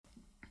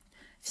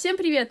Всем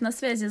привет, на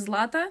связи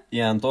Злата и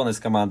Антон из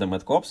команды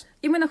Mad Cops.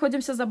 И мы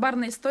находимся за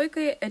барной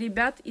стойкой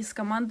ребят из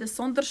команды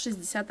Sonder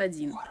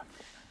 61.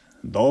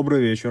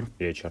 Добрый вечер.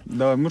 Вечер.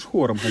 Да, мы ж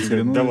хором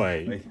хотели.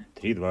 Давай.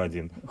 3, 2,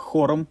 1.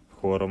 Хором.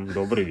 Хором.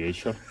 Добрый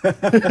вечер.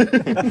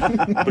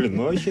 Блин,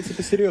 ну вообще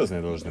типа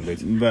серьезные должны быть.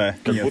 Да.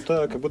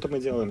 Как будто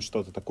мы делаем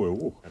что-то такое.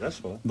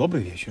 Хорошо.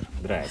 Добрый вечер.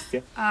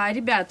 Здрасте.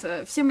 Ребят,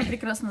 все мы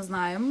прекрасно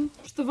знаем,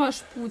 что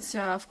ваш путь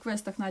в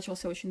квестах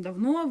начался очень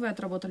давно. Вы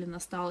отработали на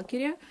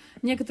Сталкере,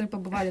 некоторые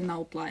побывали на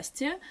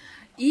Outlast'е.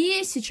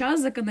 И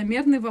сейчас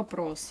закономерный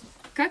вопрос.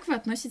 Как вы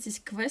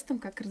относитесь к квестам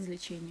как к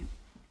развлечению?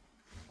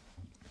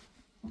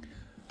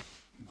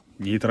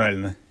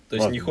 Нейтрально. То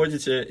есть не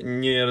ходите,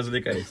 не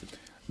развлекаетесь?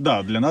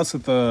 Да, для нас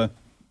это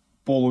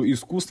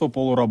полуискусство,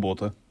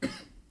 полуработа.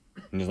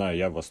 Не знаю,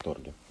 я в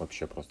восторге.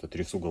 Вообще просто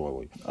трясу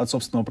головой. От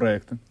собственного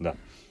проекта. Да.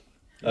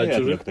 От И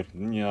чужих?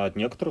 от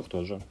некоторых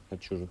тоже.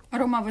 От чужих.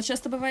 Рома, вы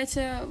часто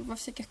бываете во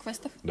всяких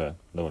квестах? Да,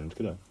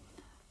 довольно-таки да.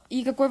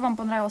 И какой вам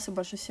понравился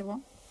больше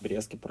всего?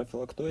 Брестский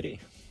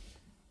профилакторий.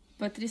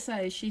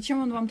 Потрясающе. И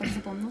чем он вам так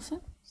запомнился?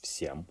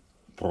 Всем.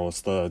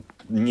 Просто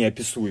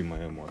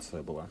неописуемая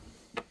эмоция была.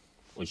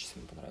 Очень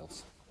сильно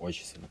понравился.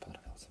 Очень сильно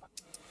понравился.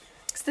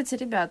 Кстати,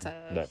 ребята,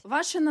 Да.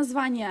 ваше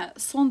название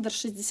Sonder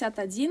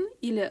 61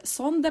 или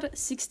Sonder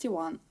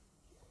 61?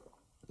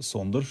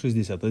 Сондер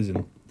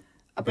 61.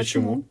 А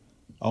почему?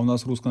 А у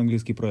нас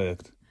русско-английский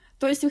проект.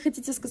 То есть вы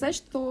хотите сказать,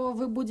 что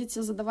вы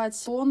будете задавать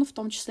тон, в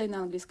том числе и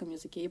на английском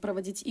языке, и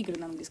проводить игры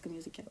на английском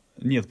языке?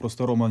 Нет,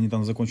 просто Рома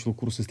недавно закончил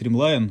курсы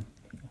Streamline.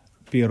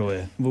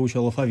 Первое.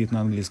 Выучил алфавит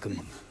на английском.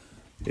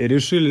 И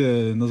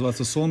решили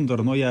назваться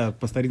Сондер, но я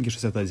по старинке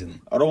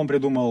 61. А Рома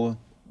придумал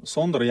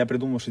Сондер, я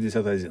придумал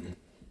 61.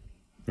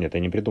 Нет,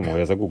 я не придумал,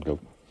 я загуглил.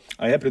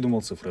 А я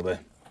придумал цифры, да.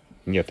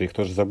 Нет, ты их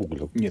тоже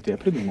загуглил. Нет, я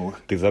придумал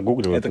их. Ты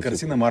загуглил Это эту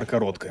картина Марка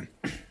Ротко.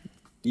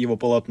 Его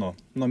полотно,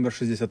 номер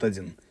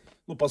 61.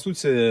 Ну, по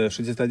сути,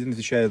 61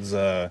 отвечает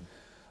за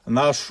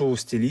нашу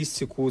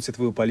стилистику,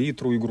 цветовую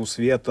палитру, игру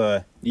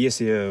света.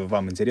 Если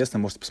вам интересно,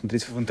 можете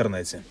посмотреть в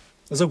интернете.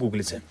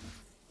 Загуглите.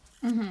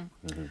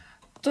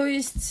 То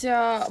есть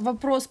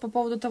вопрос по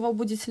поводу того,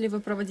 будете ли вы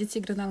проводить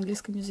игры на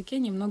английском языке,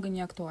 немного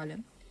не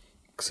актуален.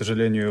 К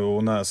сожалению,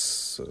 у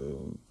нас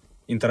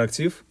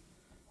интерактив,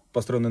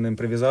 построенный на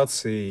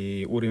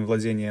импровизации, и уровень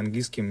владения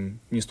английским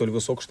не столь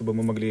высок, чтобы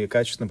мы могли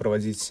качественно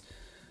проводить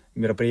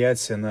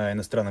мероприятия на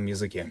иностранном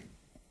языке.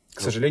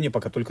 К сожалению,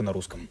 пока только на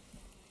русском.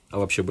 А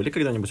вообще были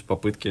когда-нибудь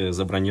попытки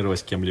забронировать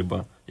с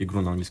кем-либо игру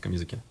на английском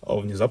языке? А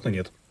внезапно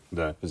нет.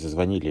 Да,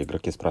 зазвонили,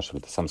 игроки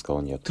спрашивали, ты сам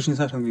сказал нет. Ты же не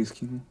знаешь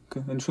английский.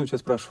 Они что у тебя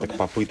спрашивали? Так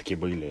попытки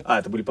были.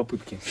 Это были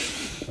попытки.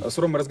 С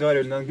Ромой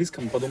разговаривали на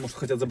английском, подумал, что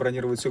хотят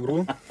забронировать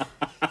игру.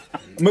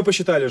 Мы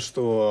посчитали,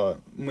 что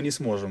мы не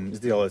сможем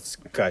сделать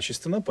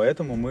качественно,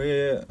 поэтому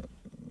мы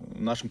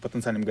нашим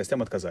потенциальным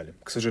гостям отказали,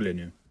 к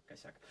сожалению.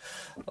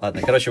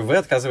 Ладно, короче, вы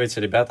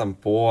отказываете ребятам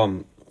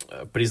по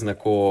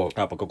признаку...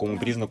 По какому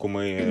признаку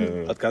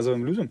мы...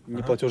 Отказываем людям,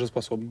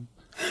 неплатежеспособным.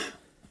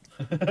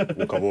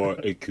 У кого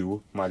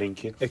EQ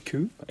маленький?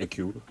 EQ?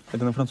 EQ.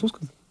 Это на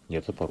французском?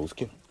 Нет, это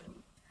по-русски.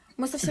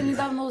 Мы совсем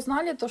недавно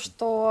узнали то,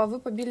 что вы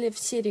побили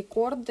все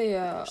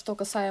рекорды, что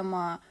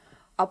касаемо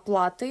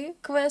оплаты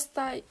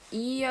квеста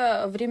и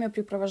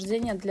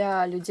времяпрепровождения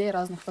для людей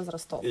разных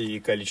возрастов. И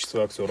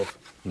количество актеров.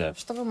 Да.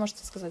 Что вы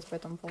можете сказать по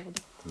этому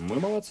поводу? Мы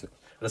молодцы.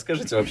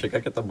 Расскажите вообще,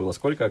 как это было?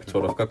 Сколько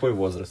актеров? Какой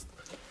возраст?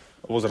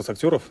 Возраст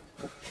актеров?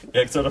 И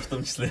актеров в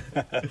том числе.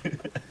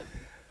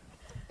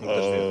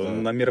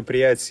 На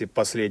мероприятии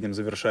последнем,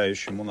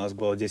 завершающем, у нас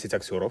было 10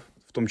 актеров.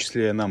 В том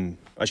числе нам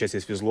отчасти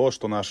свезло,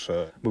 что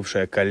наша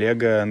бывшая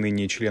коллега,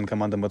 ныне член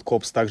команды Mad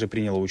Cops, также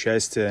приняла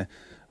участие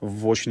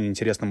в очень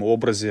интересном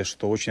образе,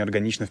 что очень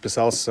органично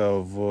вписался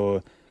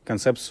в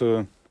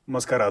концепцию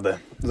маскарада.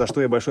 За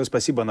что ей большое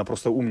спасибо, она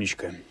просто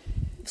умничка.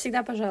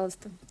 Всегда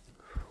пожалуйста.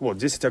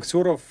 10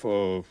 актеров.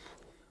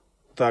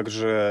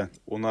 Также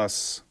у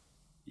нас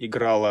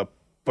играла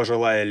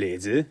пожилая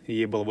леди,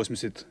 ей было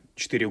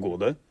 84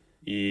 года.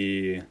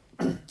 И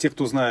те,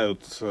 кто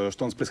знают, что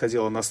у нас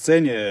происходило на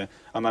сцене,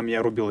 она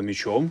меня рубила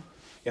мечом,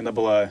 и она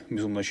была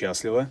безумно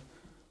счастлива.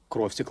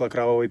 Кровь текла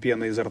кровавой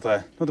пеной изо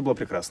рта. Это было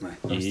прекрасно.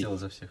 Мстила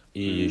за всех.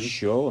 И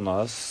еще у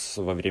нас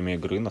во время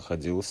игры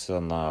находился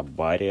на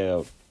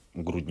баре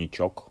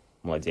грудничок,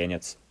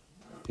 младенец.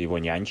 Его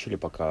нянчили,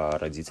 пока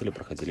родители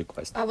проходили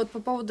квест. А вот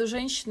по поводу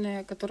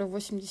женщины, которой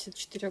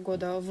 84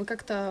 года, вы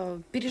как-то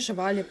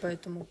переживали по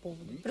этому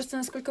поводу? Просто,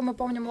 насколько мы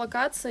помним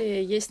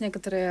локации, есть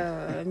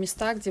некоторые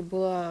места, где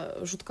было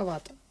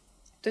жутковато.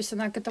 То есть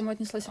она к этому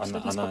отнеслась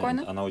абсолютно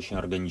спокойно? Она очень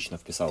органично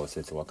вписалась в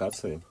эти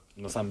локации.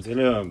 На самом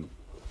деле,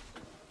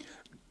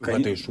 в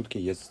этой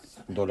шутке есть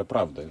доля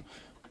правды.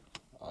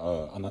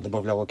 Она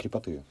добавляла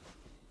крепоты.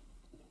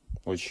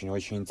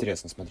 Очень-очень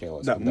интересно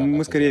смотрелось. Да,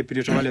 мы скорее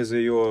переживали за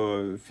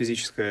ее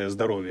физическое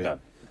здоровье. Да,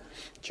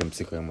 чем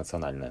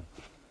психоэмоциональное.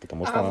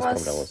 Потому что она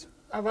справлялась.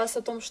 А вас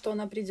о том, что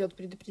она придет,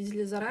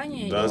 предупредили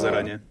заранее? Да,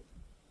 заранее.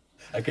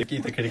 А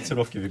какие-то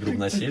корректировки в игру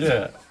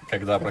вносили,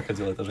 когда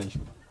проходила эта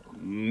женщина?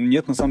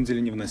 Нет, на самом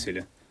деле не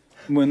вносили.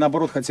 Мы,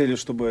 наоборот, хотели,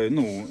 чтобы,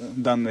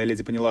 данная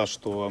леди поняла,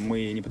 что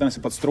мы не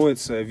пытаемся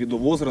подстроиться ввиду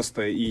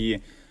возраста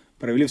и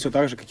провели все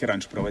так же, как и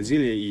раньше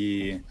проводили,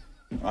 и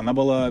она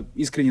была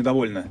искренне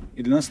довольна.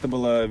 И для нас это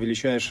была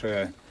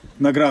величайшая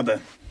награда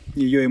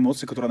ее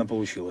эмоций, которую она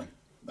получила.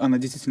 Она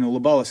действительно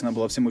улыбалась, она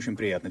была всем очень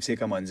приятна, всей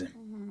команде.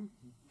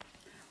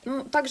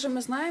 Также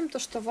мы знаем то,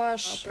 что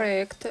ваш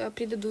проект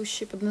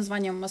предыдущий под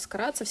названием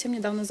 «Маскарад» совсем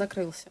недавно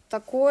закрылся.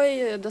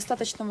 Такой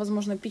достаточно,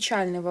 возможно,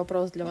 печальный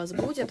вопрос для вас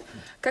будет.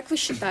 Как вы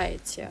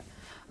считаете,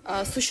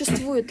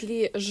 существует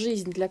ли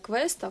жизнь для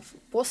квестов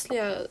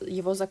после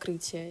его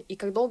закрытия и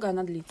как долго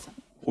она длится?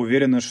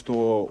 Уверена,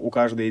 что у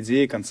каждой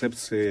идеи,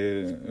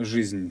 концепции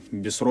жизнь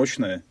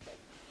бессрочная.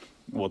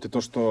 И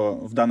то, что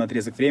в данный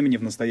отрезок времени,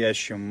 в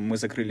настоящем, мы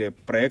закрыли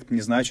проект,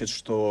 не значит,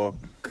 что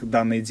к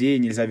данной идее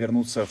нельзя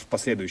вернуться в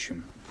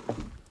последующем.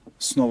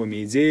 С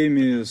новыми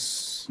идеями,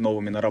 с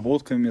новыми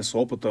наработками, с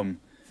опытом.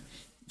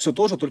 Все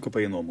тоже, только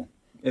по-иному.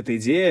 Эта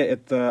идея —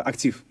 это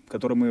актив,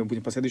 который мы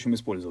будем в последующем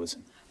использовать.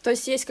 То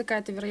есть есть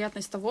какая-то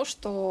вероятность того,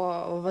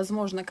 что,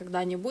 возможно,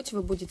 когда-нибудь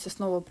вы будете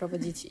снова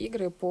проводить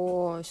игры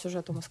по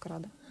сюжету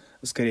 «Маскарада»?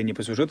 Скорее не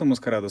по сюжету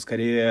 «Маскарада»,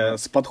 скорее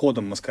с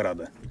подходом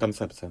 «Маскарада».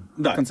 Концепция.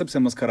 Да, концепция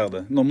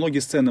 «Маскарада». Но многие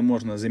сцены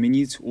можно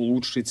заменить,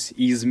 улучшить,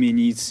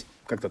 изменить.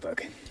 Как-то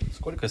так.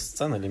 Сколько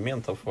сцен,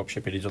 элементов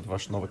вообще перейдет в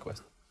ваш новый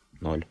квест?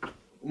 0.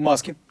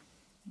 Маски.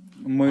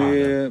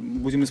 Мы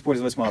будем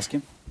использовать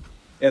маски.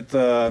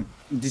 Это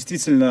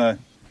действительно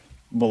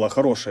была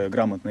хорошая,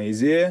 грамотная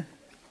идея.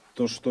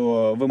 То,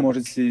 что вы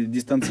можете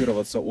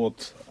дистанцироваться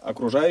от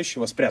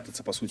окружающего,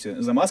 спрятаться, по сути,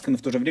 за маской, но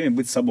в то же время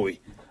быть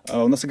собой.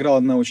 У нас играла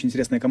одна очень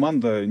интересная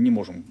команда, не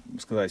можем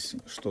сказать,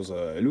 что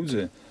за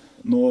люди,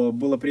 но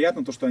было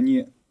приятно то, что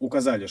они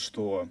указали,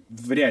 что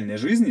в реальной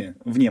жизни,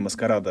 вне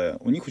 «Маскарада»,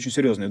 у них очень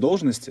серьезные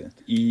должности,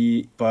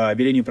 и по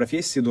велению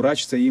профессии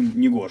дурачиться им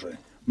негоже.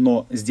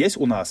 Но здесь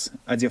у нас,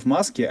 одев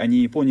маски,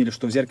 они поняли,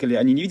 что в зеркале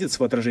они не видят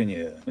свое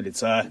отражение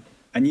лица,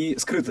 они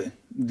скрыты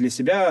для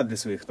себя, для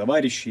своих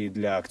товарищей,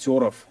 для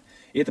актеров.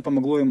 И это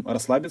помогло им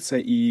расслабиться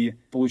и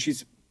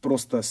получить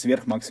просто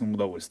сверхмаксимум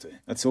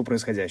удовольствия от всего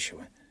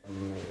происходящего.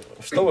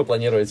 Что вы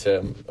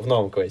планируете в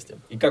новом квесте?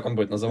 И как он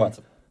будет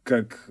называться?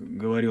 Как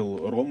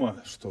говорил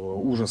Рома, что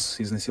ужас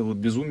изнасилует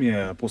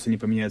безумие, а после не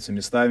поменяются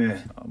местами.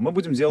 Мы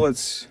будем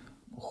делать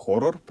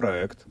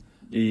хоррор-проект.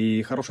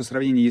 И хорошее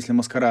сравнение, если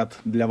 «Маскарад»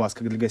 для вас,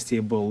 как для гостей,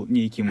 был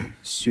неким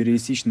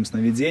сюрреалистичным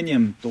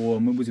сновидением,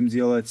 то мы будем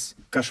делать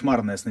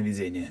кошмарное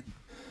сновидение.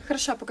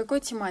 Хорошо, а по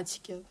какой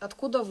тематике?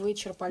 Откуда вы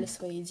черпали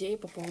свои идеи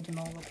по поводу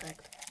нового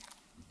проекта?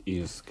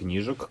 Из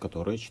книжек,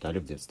 которые читали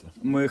в детстве.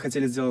 Мы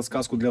хотели сделать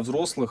сказку для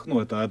взрослых,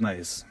 это одна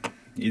из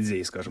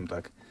идей, скажем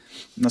так.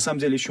 На самом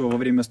деле, еще во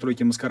время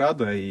стройки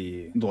 «Маскарада»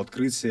 и до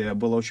открытия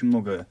было очень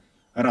много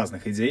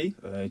разных идей.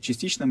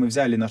 Частично мы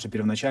взяли наши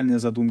первоначальные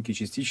задумки,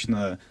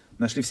 частично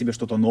нашли в себе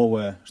что-то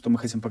новое, что мы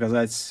хотим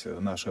показать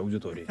нашей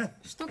аудитории.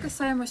 Что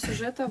касаемо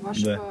сюжета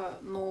вашего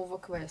нового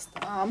квеста.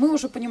 Мы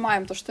уже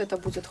понимаем то, что это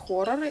будет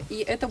хоррор, и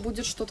это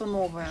будет что-то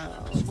новое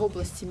в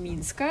области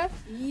Минска.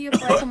 И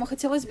поэтому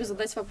хотелось бы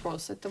задать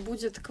вопрос. Это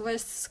будет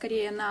квест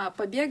скорее на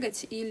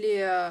побегать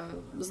или,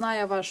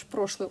 зная ваш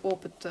прошлый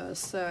опыт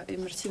с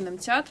иммерсивным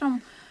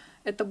театром,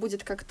 это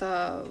будет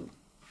как-то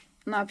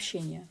на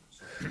общение?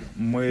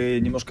 Мы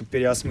немножко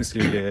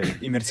переосмыслили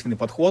иммерсивный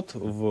подход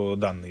в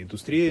данной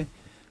индустрии.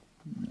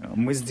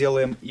 Мы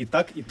сделаем и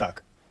так, и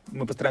так.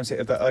 Мы постараемся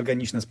это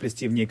органично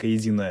сплести в некое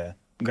единое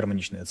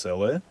гармоничное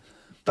целое.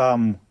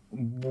 Там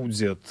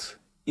будет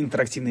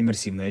интерактивная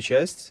иммерсивная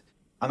часть.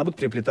 Она будет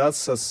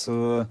переплетаться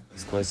с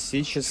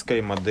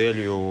классической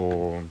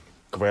моделью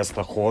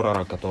квеста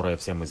хоррора, которая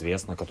всем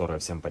известна, которая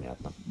всем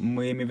понятна.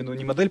 Мы имеем в виду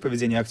не модель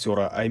поведения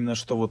актера, а именно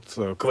что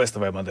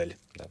квестовая модель.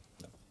 Да.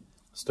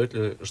 Стоит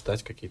ли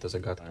ждать какие-то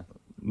загадки?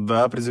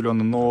 Да,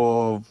 определенно,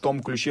 но в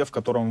том ключе, в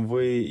котором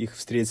вы их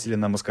встретили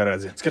на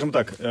 «Маскараде». Скажем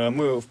так,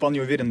 мы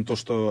вполне уверены,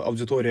 что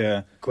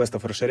аудитория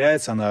квестов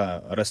расширяется,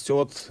 она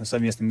растет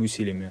совместными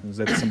усилиями.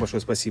 За это всем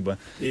большое спасибо.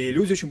 И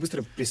люди очень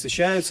быстро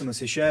присыщаются,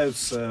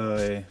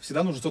 насыщаются.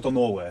 Всегда нужно что-то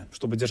новое,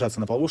 чтобы держаться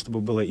на плаву, чтобы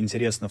было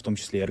интересно, в том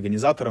числе и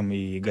организаторам,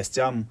 и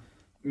гостям.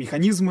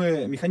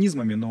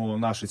 Механизмами, но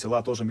наши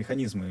тела тоже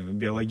механизмы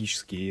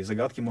биологические.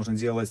 Загадки можно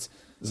делать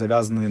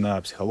завязанные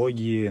на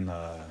психологии,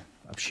 на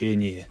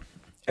общении.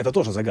 Это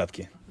тоже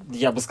загадки.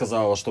 Я бы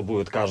сказал, что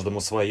будет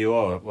каждому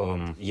свое.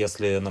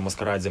 Если на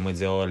 «Маскараде» мы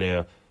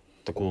делали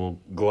такую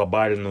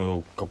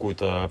глобальную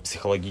какую-то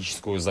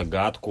психологическую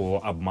загадку,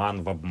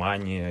 обман в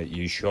обмане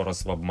и еще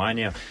раз в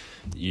обмане,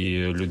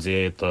 и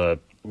людей это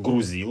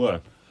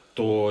грузило,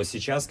 то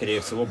сейчас,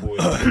 скорее всего,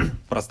 будет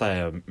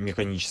простая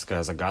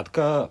механическая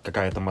загадка,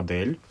 какая-то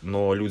модель,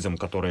 но людям,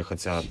 которые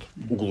хотят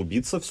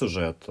углубиться в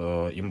сюжет,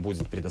 им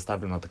будет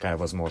предоставлена такая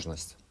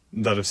возможность.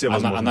 Даже все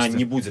возможности. Она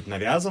не будет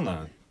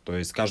навязана, то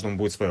есть каждому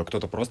будет свое.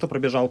 Кто-то просто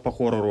пробежал по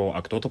хоррору,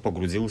 а кто-то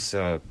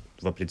погрузился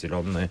в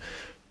определенный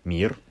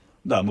мир.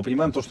 Да, мы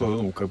понимаем то,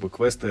 что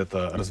квесты —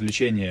 это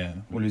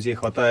развлечение. У людей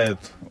хватает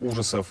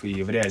ужасов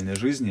и в реальной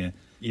жизни.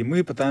 И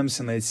мы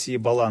пытаемся найти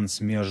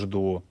баланс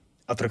между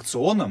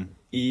аттракционом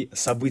и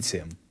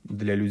событием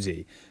для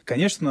людей.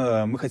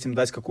 Конечно, мы хотим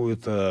дать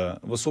какую-то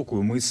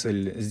высокую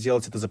мысль,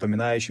 сделать это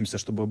запоминающимся,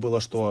 чтобы было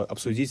что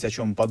обсудить, о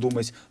чем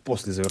подумать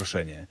после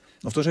завершения.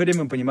 Но в то же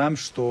время мы понимаем,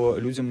 что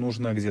людям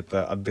нужно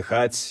где-то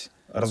отдыхать,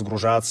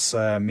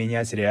 разгружаться,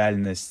 менять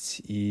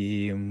реальность.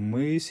 И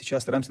мы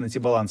сейчас стараемся найти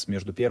баланс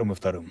между первым и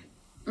вторым.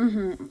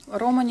 Угу.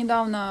 Рома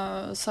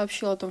недавно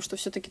сообщил о том, что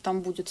все-таки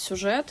там будет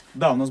сюжет.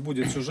 Да, у нас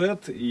будет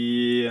сюжет,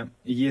 и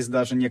есть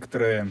даже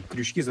некоторые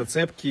крючки,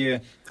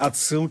 зацепки,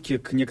 отсылки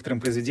к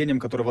некоторым произведениям,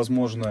 которые,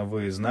 возможно,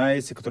 вы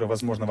знаете, которые,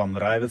 возможно, вам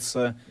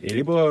нравятся,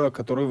 либо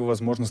которые вы,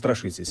 возможно,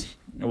 страшитесь.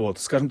 Вот,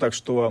 скажем так,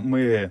 что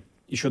мы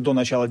еще до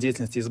начала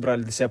деятельности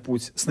избрали для себя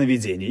путь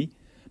сновидений,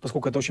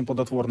 поскольку это очень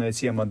плодотворная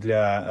тема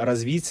для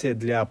развития,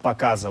 для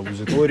показа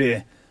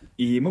аудитории,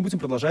 и мы будем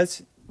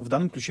продолжать в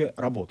данном ключе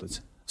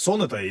работать.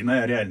 Сон — это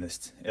иная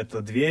реальность. Это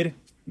дверь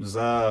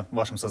за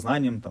вашим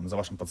сознанием, там, за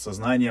вашим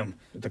подсознанием.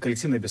 Это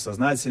коллективное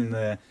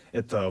бессознательное,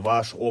 это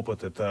ваш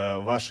опыт, это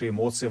ваши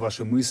эмоции,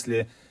 ваши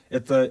мысли.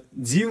 Это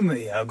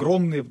дивный,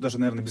 огромный, даже,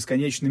 наверное,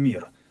 бесконечный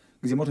мир,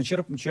 где можно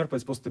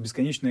черпать просто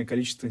бесконечное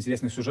количество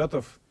интересных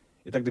сюжетов,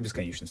 и так до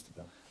бесконечности.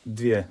 Там.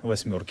 2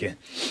 восьмерки.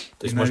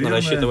 То есть можно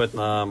рассчитывать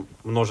на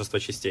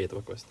множество частей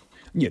этого квеста?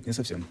 Нет, не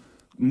совсем.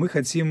 Мы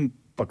хотим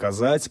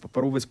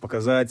попробовать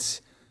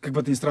показать, как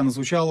бы это ни странно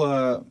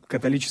звучало,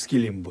 католический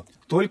лимб.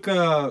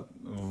 Только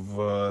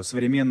в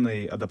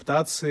современной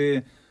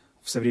адаптации,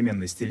 в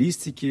современной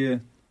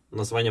стилистике.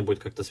 Название будет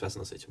как-то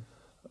связано с этим?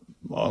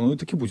 Ну и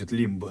таки будет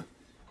лимб.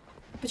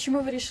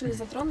 Почему вы решили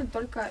затронуть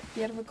только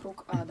первый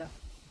круг ада?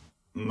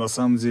 На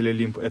самом деле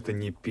лимб — это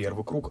не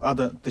первый круг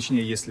ада.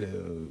 Точнее, если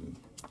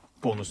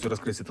полностью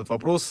раскрыть этот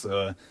вопрос,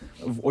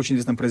 в очень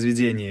известном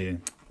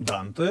произведении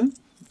Данте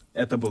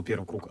это был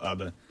первый круг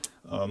ада.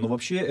 Но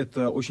вообще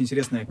это очень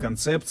интересная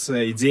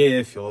концепция,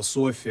 идея,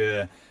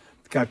 философия,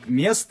 как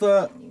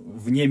место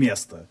вне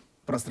места,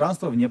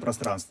 пространство вне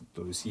пространства.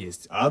 То есть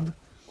есть ад,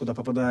 куда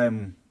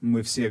попадаем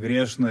мы все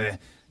грешные,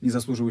 не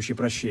заслуживающие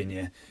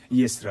прощения.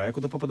 Есть рай,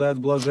 куда попадают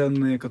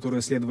блаженные,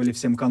 которые следовали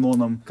всем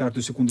канонам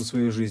каждую секунду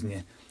своей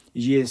жизни.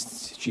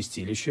 Есть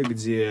чистилище,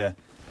 где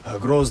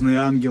грозные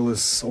ангелы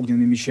с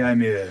огненными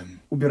мечами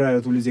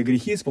убирают у людей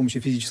грехи с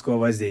помощью физического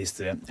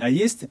воздействия. А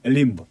есть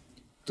лимб.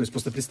 То есть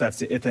просто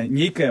представьте, это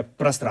некое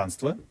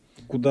пространство,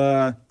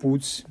 куда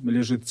путь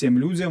лежит тем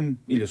людям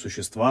или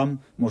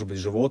существам, может быть,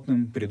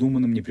 животным,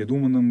 придуманным,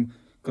 непридуманным,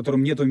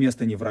 которым нету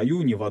места ни в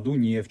раю, ни в аду,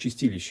 ни в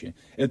чистилище.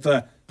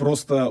 Это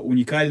просто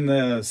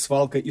уникальная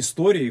свалка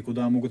истории,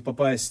 куда могут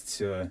попасть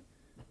все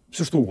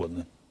что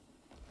угодно,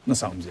 на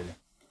самом деле.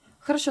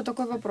 Хорошо,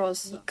 такой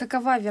вопрос.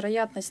 Какова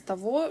вероятность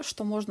того,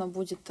 что можно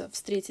будет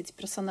встретить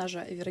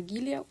персонажа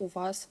Вергилия у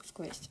вас в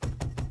квесте?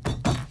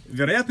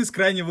 Вероятность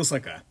крайне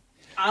высока.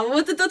 А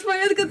вот и тот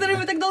момент, который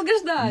мы так долго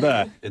ждали.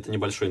 Да. Это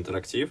небольшой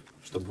интерактив,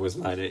 чтобы вы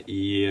знали.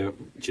 И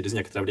через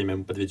некоторое время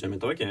мы подведем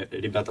итоги.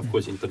 Ребята в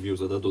ходе интервью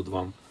зададут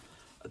вам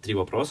 3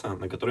 вопроса,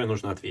 на которые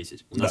нужно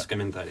ответить у нас в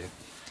комментариях.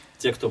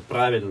 Те, кто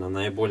правильно,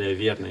 наиболее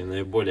верно и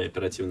наиболее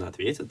оперативно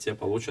ответит, те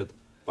получат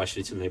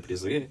поощрительные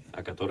призы,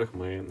 о которых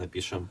мы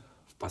напишем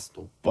в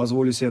посту.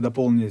 Позволю себе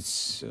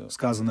дополнить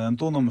сказанное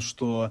Антоном,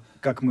 что,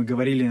 как мы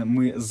говорили,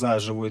 мы за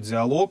живой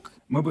диалог.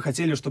 Мы бы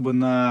хотели, чтобы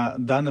на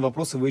данные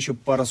вопросы вы еще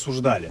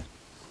порассуждали.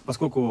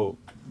 Поскольку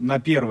на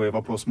первый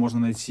вопрос можно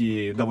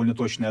найти довольно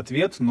точный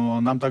ответ, но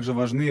нам также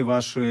важны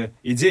ваши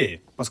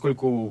идеи,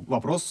 поскольку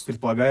вопрос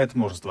предполагает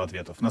множество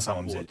ответов на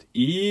самом деле.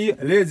 И,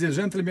 леди и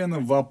джентльмены,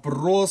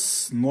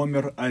 вопрос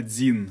номер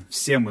 1.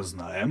 Все мы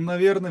знаем,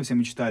 наверное, все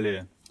мы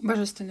читали...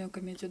 Божественную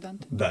комедию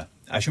Данте. Да.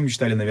 О чем мы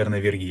читали,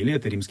 наверное, Вергилия,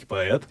 это римский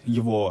поэт.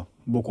 Его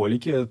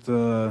буколики —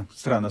 это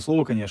странное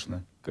слово,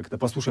 конечно. Как-то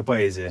послушай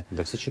поэзия.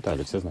 Да все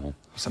читали, все знают.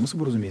 Само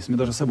собой, разумеется. Мне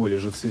даже с собой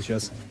лежит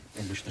сейчас.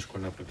 Обычная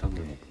школьная программа.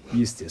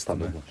 Естественно.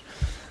 Подумаешь.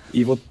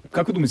 И вот,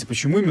 как вы думаете,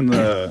 почему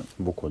именно...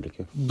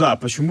 Буколики. Да,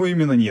 почему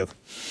именно нет?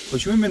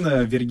 Почему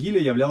именно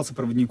Вергилий являлся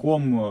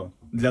проводником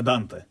для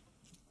Данте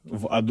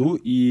в аду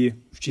и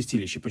в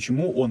чистилище?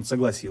 Почему он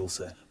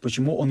согласился?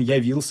 Почему он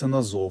явился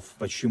на зов?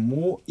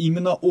 Почему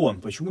именно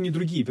он? Почему не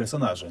другие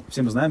персонажи?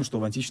 Все мы знаем, что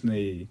в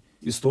античной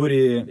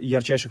истории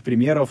ярчайших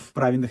примеров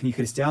праведных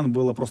нехристиан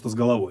было просто с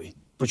головой.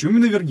 Почему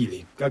именно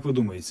Вергилий? Как вы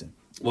думаете?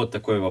 Вот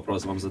такой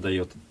вопрос вам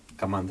задает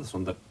команда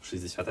Сундер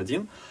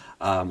 61.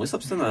 А мы,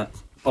 собственно,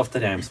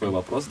 повторяем свой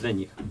вопрос для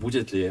них.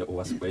 Будет ли у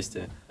вас в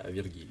квесте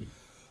Вергилий?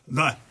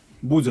 Да,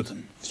 будет.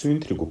 Всю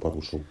интригу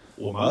порушил.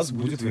 У нас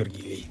будет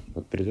Вергилий.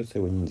 Вот придется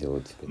его не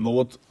делать теперь. Но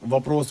вот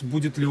вопрос,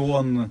 будет ли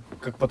он,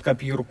 как под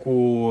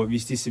копирку,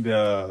 вести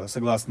себя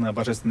согласно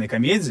божественной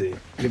комедии,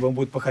 либо он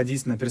будет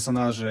походить на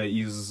персонажа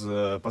из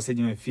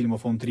последнего фильма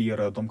фон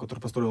Триера, о том,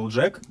 который построил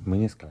Джек. Мы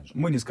не скажем.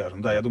 Мы не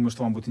скажем, да. Я думаю,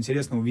 что вам будет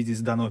интересно увидеть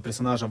данного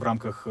персонажа в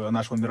рамках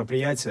нашего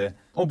мероприятия.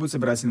 Он будет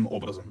собирательным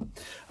образом.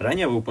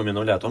 Ранее вы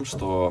упомянули о том,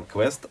 что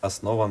квест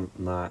основан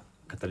на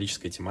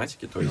католической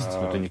тематике, то есть...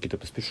 Это Никита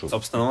поспешил.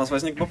 Собственно, у нас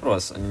возник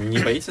вопрос. Не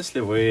боитесь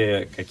ли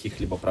вы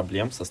каких-либо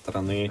проблем со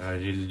стороны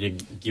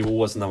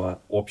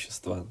религиозного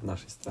общества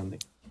нашей страны?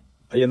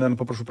 Я, наверное,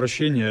 попрошу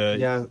прощения.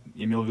 Я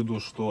имел в виду,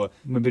 что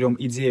мы берем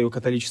идею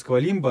католического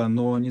лимба,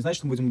 но не значит,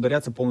 что мы будем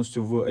ударяться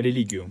полностью в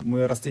религию.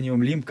 Мы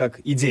расцениваем лимб как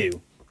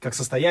идею, как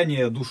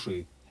состояние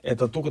души.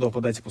 Это то, куда вы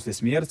попадаете после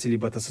смерти,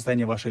 либо это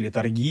состояние вашей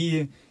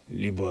летаргии,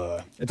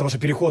 либо это ваша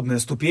переходная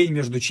ступень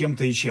между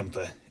чем-то и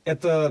чем-то.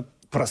 Это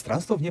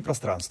пространство вне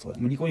пространства.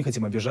 Мы никого не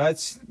хотим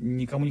обижать,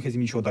 никому не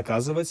хотим ничего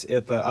доказывать.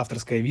 Это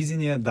авторское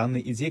видение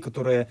данной идеи,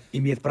 которая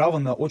имеет право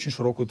на очень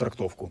широкую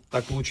трактовку.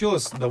 Так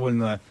получилось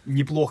довольно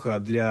неплохо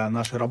для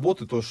нашей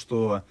работы то,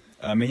 что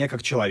меня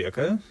как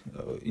человека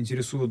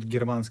интересует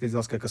германская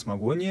дедовская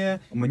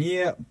космогония.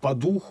 Мне по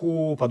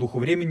духу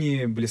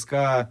времени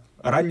близка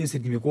ранняя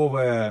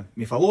средневековая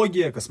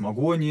мифология,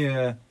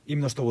 космогония,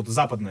 именно что вот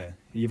западная,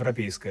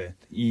 европейская.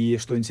 И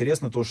что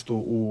интересно, то, что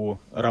у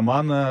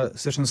романа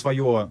совершенно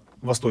свое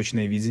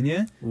восточное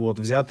видение, вот,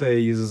 взятое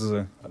из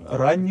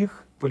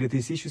ранних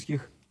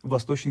политеистических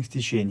восточных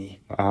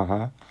течений.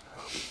 Ага.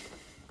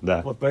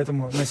 Да. Вот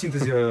поэтому на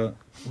синтезе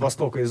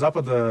Востока и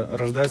Запада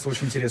рождаются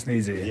очень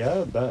интересные идеи.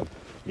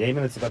 Я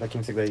именно тебя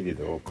таким всегда и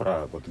видел.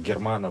 Про вот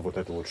Германа вот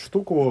эту вот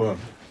штуку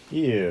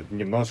и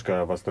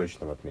немножко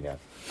восточного от меня.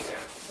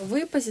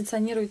 Вы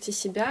позиционируете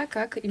себя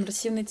как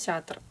иммерсивный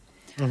театр.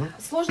 Угу.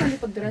 Сложно ли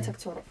подбирать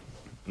актеров?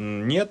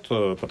 Нет,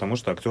 потому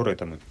что актеры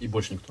это мы. И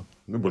больше никто.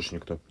 Ну, больше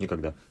никто.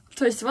 Никогда.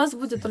 То есть вас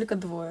будет только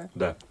двое?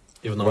 Да.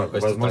 И в новом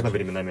квесте Возможно, также.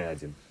 временами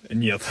один.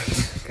 Нет,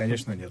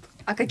 конечно нет.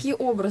 А какие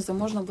образы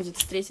можно будет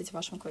встретить в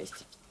вашем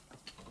квесте?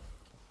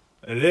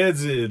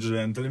 Леди и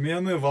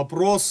джентльмены,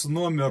 вопрос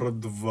номер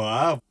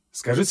 2.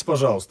 Скажите,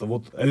 пожалуйста,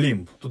 вот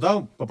лимб,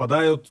 туда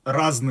попадают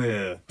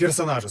разные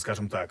персонажи,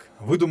 скажем так,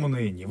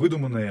 выдуманные,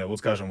 невыдуманные, вот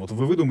скажем, вот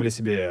вы выдумали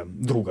себе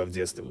друга в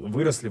детстве,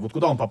 выросли, вот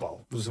куда он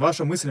попал? То есть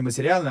ваша мысль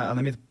материальная,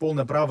 она имеет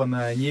полное право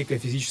на некое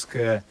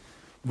физическое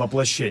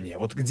воплощение.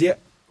 Вот где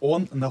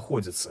он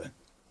находится?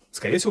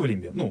 Скорее всего, в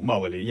лимбе. Ну,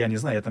 мало ли, я не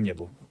знаю, я там не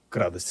был, к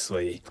радости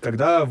своей.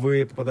 Когда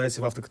вы попадаете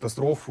в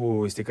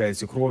автокатастрофу,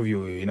 истекаете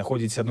кровью и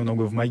находитесь одной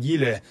ногой в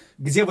могиле,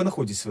 где вы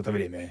находитесь в это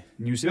время?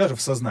 Не у себя же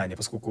в сознании,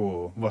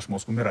 поскольку ваш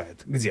мозг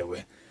умирает. Где вы?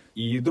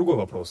 И другой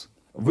вопрос.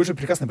 Вы же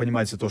прекрасно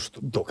понимаете то, что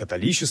до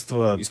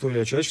католичества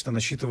история человечества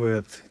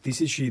насчитывает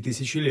тысячи и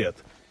тысячи лет.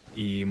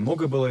 И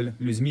многое было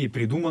людьми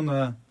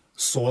придумано,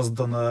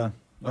 создано,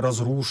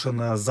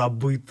 разрушено,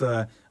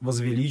 забыто,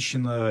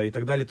 возвеличено и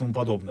так далее и тому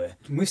подобное.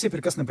 Мы все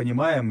прекрасно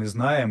понимаем и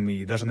знаем,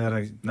 и даже,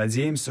 наверное,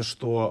 надеемся,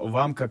 что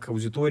вам, как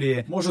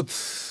аудитории, может,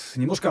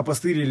 немножко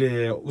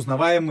опостылили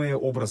узнаваемые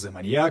образы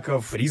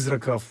маньяков,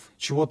 призраков,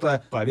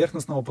 чего-то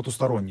поверхностного,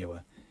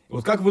 потустороннего. И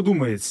вот как вы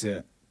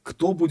думаете,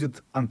 кто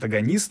будет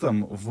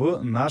антагонистом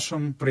в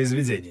нашем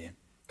произведении?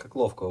 Как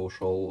ловко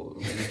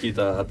ушел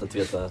Никита от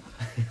ответа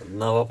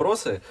на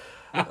вопросы.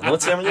 Но,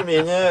 тем не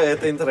менее,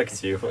 это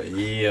интерактив.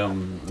 И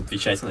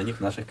отвечайте на них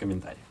в наших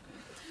комментариях.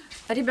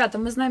 Ребята,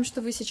 мы знаем,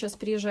 что вы сейчас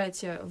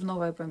приезжаете в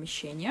новое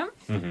помещение.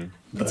 Угу.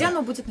 Где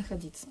оно будет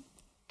находиться?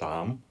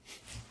 Там.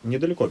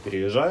 Недалеко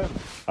переезжаем.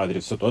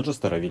 Адрес все тот же,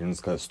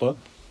 Старовиленская, 100.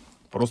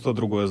 Просто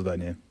другое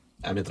здание.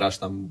 А метраж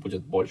там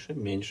будет больше,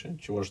 меньше?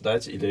 Чего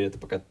ждать? Или это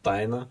пока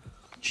тайна?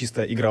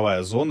 Чисто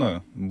игровая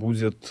зона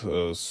будет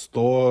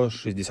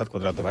 160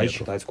 квадратных Давай метров.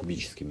 считать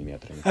кубическими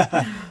метрами.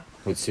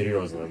 Вот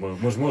серьезно,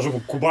 мы же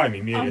можем кубами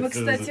А мерить. мы,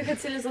 кстати,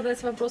 хотели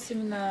задать вопрос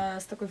именно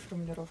с такой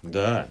формулировкой.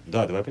 Да,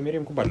 давай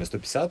померяем кубами.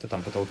 150, и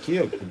там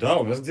потолки. Да,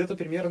 у нас где-то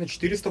примерно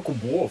 400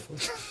 кубов.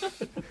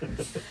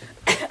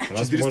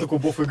 400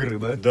 кубов игры,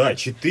 да? Да,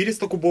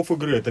 400 кубов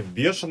игры. Это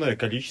бешеное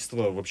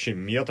количество вообще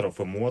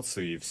метров,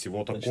 эмоций и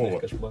всего такого.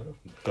 Ночных кошмаров.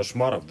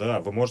 Кошмаров, да.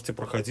 Вы можете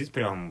проходить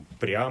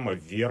прямо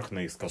вверх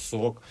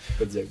наискосок.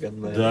 По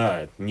диагонали.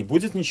 Да, не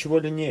будет ничего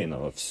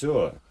линейного.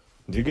 Все.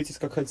 Двигайтесь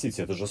как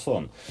хотите, это же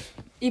сон.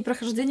 И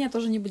прохождение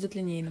тоже не будет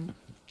линейным.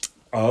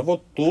 А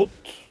вот тут...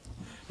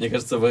 Мне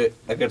кажется, вы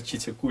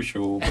огорчите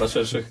кучу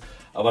прошедших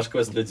ваш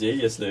квест людей,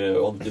 если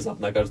он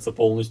внезапно окажется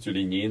полностью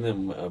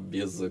линейным,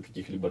 без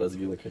каких-либо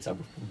развилок хотя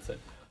бы в конце.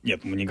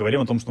 Нет, мы не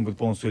говорим о том, что он будет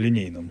полностью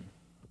линейным.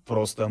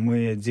 Просто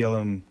мы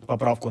делаем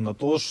поправку на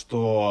то,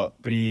 что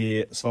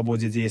при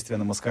свободе действия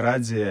на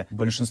маскараде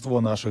большинство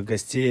наших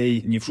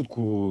гостей не в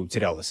шутку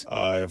терялось.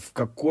 А в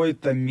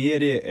какой-то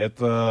мере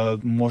это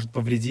может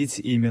повредить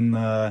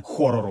именно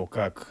хоррору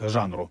как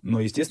жанру.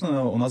 Но,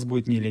 естественно, у нас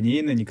будет не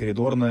линейное, не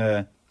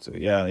коридорное.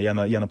 Я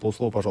на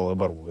полслова, пожалуй,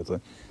 оборву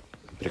это.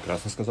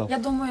 Прекрасно сказал. Я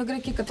думаю,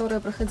 игроки, которые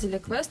проходили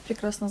квест,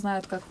 прекрасно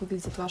знают, как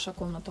выглядит ваша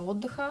комната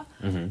отдыха.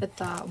 Мгм.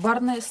 Это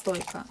барная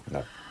стойка.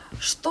 Да.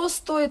 Что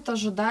стоит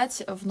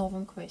ожидать в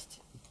новом квесте?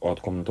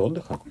 От комнаты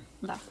отдыха?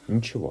 Да.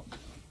 Ничего.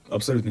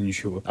 Абсолютно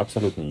ничего.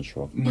 Абсолютно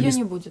ничего. Мы Ее не,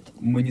 не будет.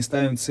 мы не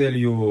ставим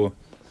целью...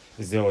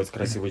 Сделать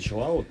красивый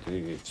чиллаут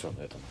и все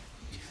на этом.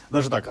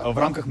 Даже так, в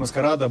рамках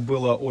маскарада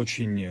было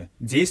очень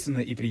действенно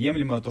и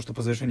приемлемо то, что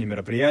по завершении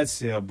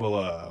мероприятия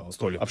была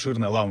столь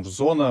обширная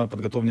лаунж-зона,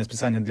 подготовленная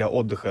специально для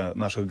отдыха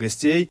наших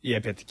гостей. И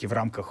опять-таки в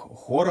рамках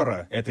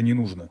хоррора это не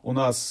нужно. У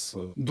нас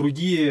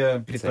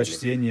другие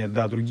предпочтения,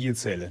 да, другие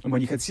цели. Мы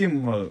не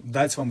хотим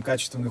дать вам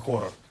качественный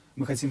хоррор.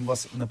 Мы хотим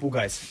вас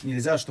напугать.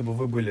 Нельзя, чтобы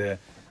вы были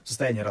в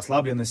состоянии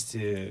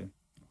расслабленности.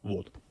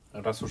 Вот.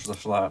 Раз уж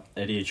зашла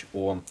речь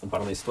о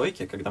барной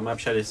стойке, когда мы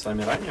общались с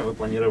вами ранее, вы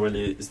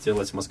планировали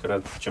сделать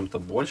маскарад чем-то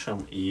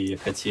большим и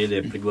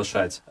хотели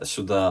приглашать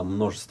сюда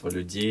множество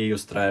людей,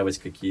 устраивать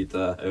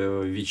какие-то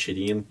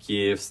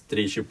вечеринки,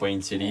 встречи по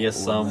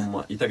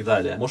интересам и так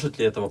далее. Может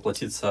ли это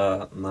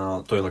воплотиться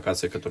на той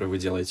локации, которую вы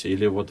делаете,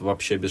 или вот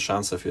вообще без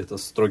шансов, и это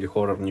строгий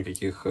хоррор,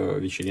 никаких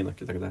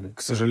вечеринок и так далее?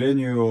 К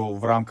сожалению,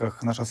 в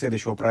рамках нашего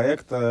следующего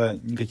проекта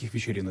никаких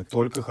вечеринок,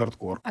 только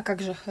хардкор. А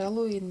как же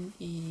Хэллоуин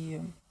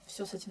и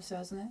все с этим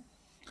связанное?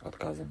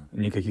 Отказано.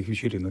 Никаких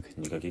вечеринок.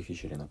 Никаких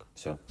вечеринок.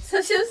 Все.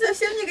 Совсем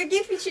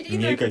никаких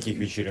вечеринок? Никаких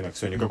вечеринок.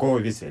 Все, никакого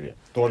веселья.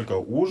 Только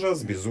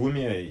ужас,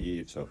 безумие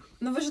и все.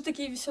 Но вы же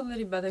такие веселые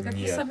ребята, как вы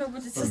Нет. сами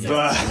будете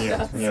Да.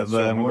 Нет,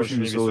 Да, всё, мы больше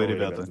очень не веселые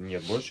ребята.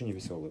 Нет, больше не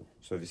веселые.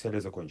 Все,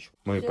 веселье закончилось.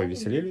 Мы Я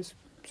повеселились.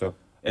 Все.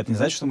 Это не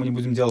значит, что мы не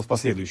будем делать в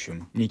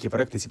последующем некие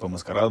проекты типа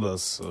маскарада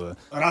с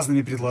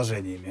разными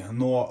предложениями.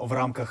 Но в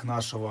рамках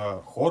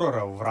нашего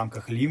хоррора, в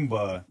рамках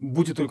лимба,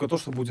 будет только то,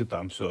 что будет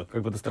там. Все.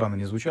 Как бы это странно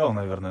не звучало,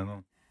 наверное,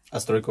 но...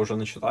 А стройка уже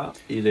начата?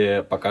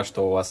 Или пока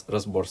что у вас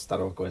разбор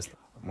старого квеста?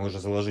 Мы уже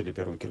заложили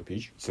первый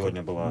кирпич.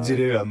 Сегодня была...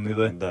 Деревянный,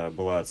 да? Да,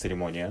 была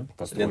церемония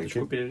постройки.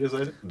 Ленточку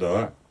перерезали?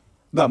 Да.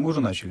 Да, мы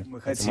уже начали. Мы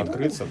Хотим хотим.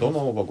 открыться до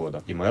Нового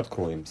года. И мы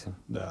откроемся.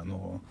 Да,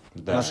 но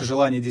Да. наши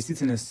желания и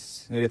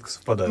действительность редко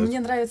совпадают. Мне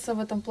нравится в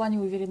этом плане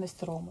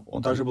уверенность Ромы.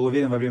 Он также был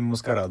уверен во время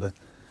маскарада.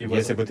 И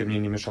Если бы ты мне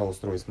не мешал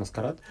устроить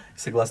маскарад,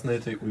 согласно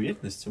этой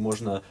уверенности,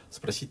 можно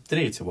спросить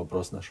третий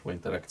вопрос нашего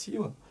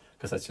интерактива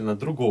касательно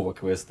другого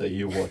квеста и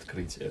его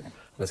открытия.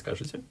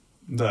 Расскажете?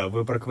 Да,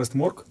 вы про квест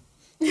Морг?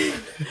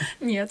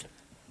 Нет.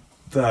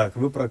 Так,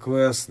 вы про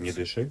квест не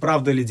дыши.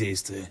 Правда или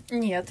действие?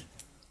 Нет.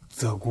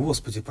 Да,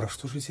 господи, про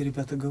что же эти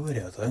ребята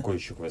говорят, а? Какой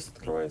еще квест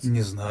открывается?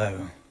 Не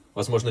знаю.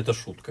 Возможно, это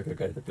шутка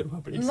какая-то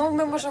первоапрельская. Ну,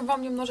 мы можем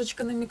вам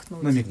немножечко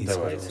намекнуть. Намекните,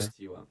 Давайте.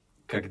 пожалуйста.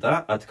 Когда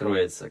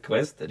откроется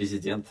квест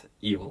Resident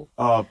Evil?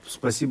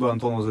 Спасибо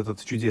Антону за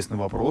этот чудесный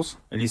вопрос.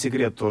 Не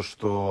секрет то,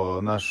 что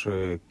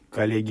наши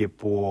коллеги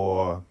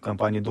по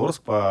компании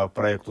Дорск, по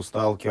проекту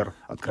Stalker,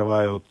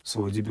 открывают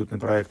свой дебютный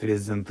проект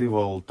Resident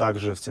Evil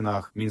также в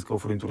стенах Минского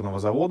фурнитурного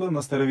завода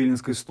на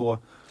Старовиленской 100.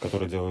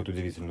 Который делает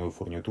удивительную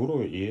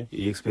фурнитуру и...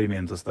 И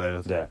эксперименты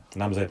ставят. Да,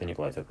 нам за это не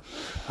платят.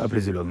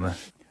 Определенно.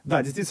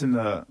 Да,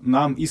 действительно,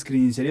 нам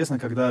искренне интересно,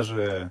 когда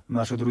же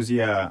наши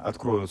друзья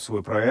откроют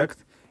свой проект,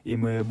 и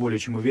мы более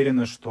чем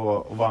уверены,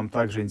 что вам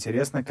также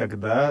интересно,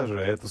 когда же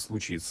это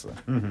случится.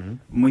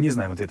 Мы не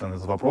знаем ответа на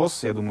этот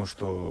вопрос. Я думаю,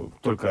 что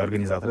только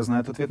организаторы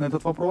знают ответ на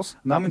этот вопрос.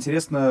 Нам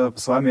интересно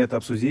с вами это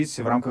обсудить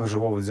в рамках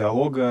живого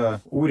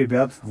диалога у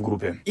ребят в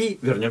группе. И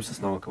вернемся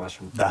снова к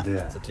вашему. Да.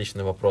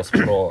 Отличный вопрос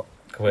про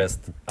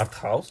квест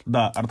Артхаус.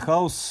 Да,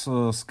 Артхаус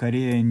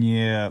скорее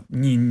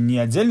не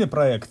отдельный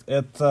проект,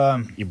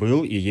 это... И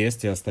был, и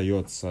есть, и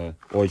остается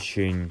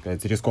очень,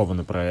 сказать,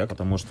 рискованный проект,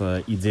 потому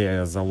что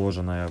идея,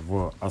 заложенная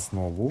в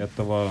основу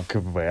этого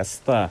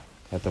квеста,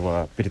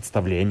 этого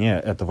представления,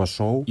 этого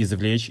шоу,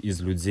 извлечь из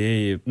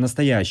людей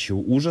настоящий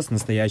ужас,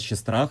 настоящий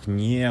страх,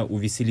 не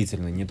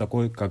увеселительный, не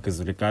такой, как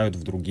извлекают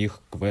в других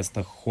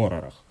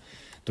квестах-хоррорах.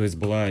 То есть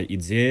была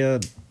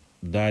идея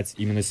дать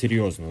именно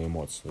серьезную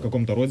эмоцию. В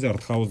каком-то роде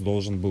артхаус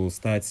должен был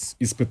стать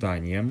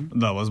испытанием.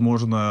 Да,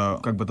 возможно,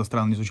 как бы это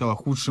странно ни звучало,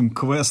 худшим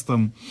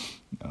квестом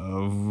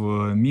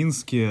в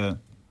Минске,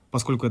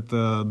 поскольку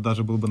это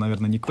даже был бы,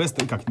 наверное, не квест,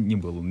 и как не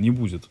был, не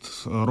будет.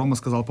 Рома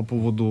сказал по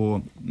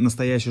поводу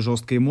настоящей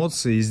жесткой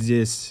эмоции, и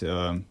здесь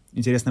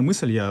интересная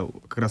мысль, я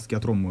как раз-таки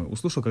от Ромы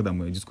услышал, когда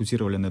мы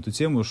дискутировали на эту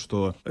тему,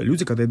 что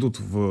люди, когда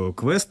идут в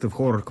квесты, в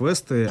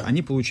хоррор-квесты,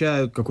 они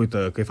получают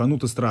какой-то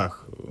кайфанутый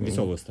страх.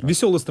 Веселый страх.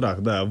 Веселый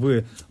страх, да.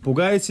 Вы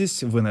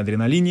пугаетесь, вы на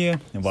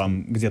адреналине,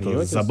 вам где-то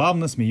Смеетесь.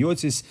 забавно,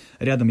 смеетесь,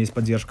 рядом есть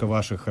поддержка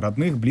ваших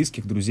родных,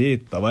 близких, друзей,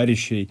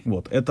 товарищей.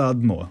 Вот, это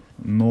одно.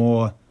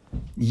 Но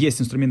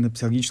есть инструменты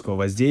психологического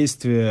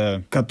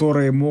воздействия,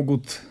 которые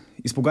могут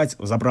испугать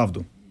за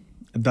правду,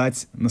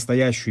 дать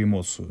настоящую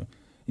эмоцию,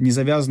 не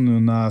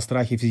завязанную на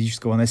страхе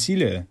физического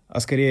насилия, а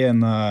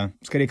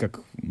скорее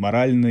как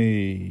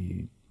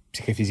моральный,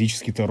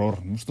 психофизический террор,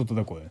 ну что-то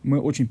такое. Мы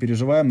очень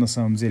переживаем, на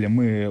самом деле.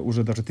 Мы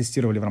уже даже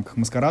тестировали в рамках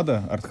маскарада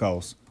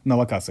Артхаус, на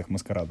локациях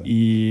маскарада.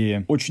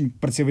 И очень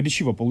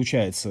противоречиво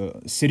получается.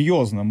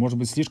 Серьезно, может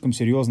быть, слишком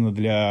серьезно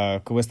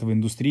для квестовой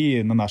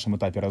индустрии на нашем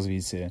этапе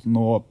развития.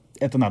 Но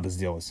это надо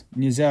сделать.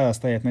 Нельзя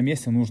стоять на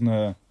месте,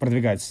 нужно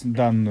продвигать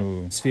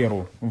данную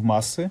сферу в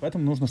массы,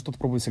 поэтому нужно что-то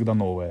пробовать всегда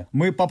новое.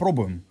 Мы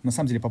попробуем, на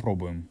самом деле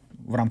попробуем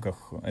в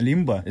рамках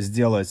Лимба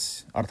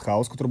сделать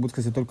артхаус, который будет,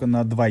 кстати, только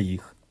на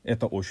двоих.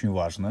 Это очень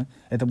важно.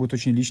 Это будет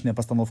очень личная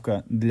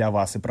постановка для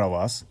вас и про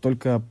вас.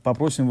 Только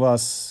попросим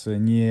вас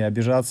не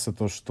обижаться,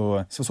 то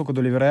что с высокой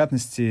долей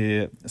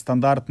вероятности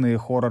стандартные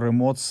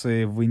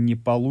хоррор-эмоции вы не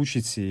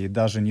получите и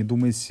даже не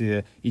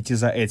думайте идти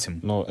за этим.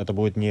 Но это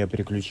будет не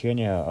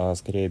приключение, а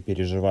скорее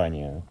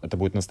переживание. Это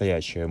будет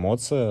настоящая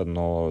эмоция,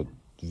 но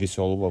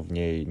веселого в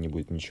ней не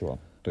будет ничего.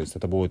 То есть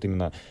это будет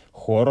именно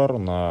хоррор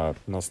на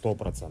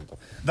 100%.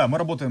 Да, мы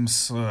работаем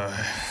с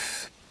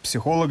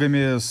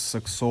психологами, с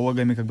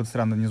сексологами, как бы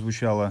странно ни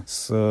звучало,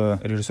 с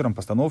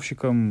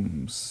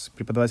режиссером-постановщиком, с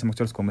преподавателем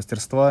актерского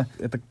мастерства.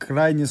 Это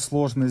крайне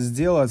сложно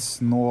сделать,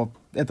 но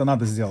это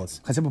надо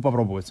сделать. Хотя бы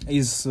попробовать.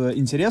 Из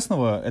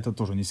интересного, это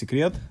тоже не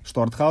секрет,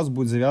 что артхаус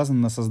будет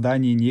завязан на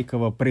создании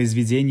некого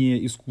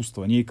произведения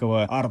искусства,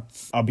 некого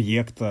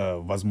арт-объекта,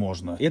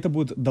 возможно. И это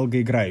будет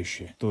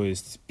долгоиграющее. То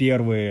есть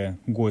первые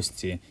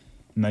гости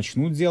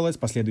начнут делать,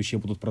 последующие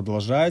будут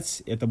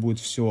продолжать, это будет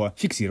все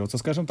фиксироваться,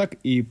 скажем так,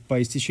 и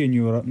по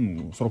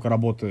истечению срока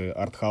работы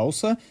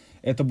артхауса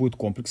это будет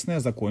комплексное,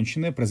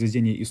 законченное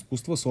произведение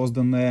искусства,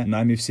 созданное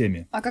нами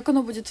всеми. А как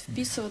оно будет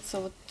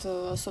вписываться,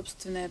 вот,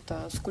 собственно,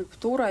 эта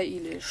скульптура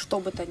или что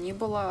бы то ни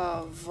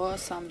было в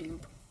сам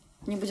лимб?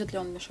 Не будет ли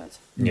он мешать?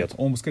 Нет,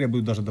 он скорее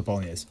будет даже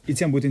дополнять. И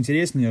тем будет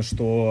интереснее,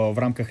 что в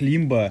рамках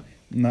лимба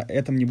на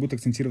этом не будет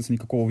акцентироваться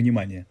никакого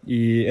внимания.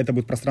 И это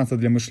будет пространство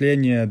для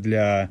мышления,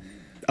 для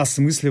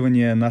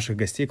осмысливания наших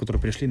гостей, которые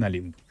пришли на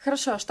лимб.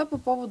 Хорошо, а что по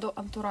поводу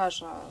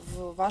антуража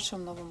в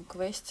вашем новом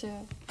квесте,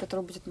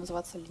 который будет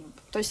называться лимб?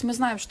 То есть мы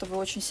знаем, что вы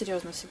очень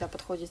серьезно всегда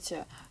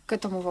подходите к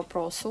этому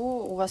вопросу.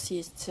 У вас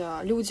есть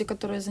люди,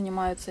 которые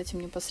занимаются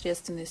этим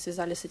непосредственно и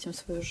связали с этим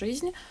свою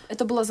жизнь.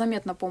 Это было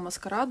заметно по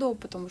маскараду,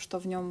 потому что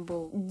в нем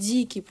был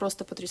дикий,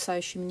 просто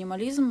потрясающий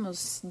минимализм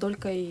с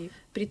долькой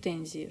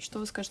претензий. Что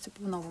вы скажете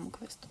по новому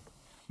квесту?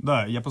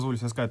 Да, я позволю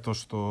себе сказать то,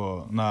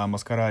 что на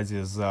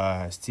маскараде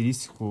за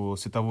стилистику,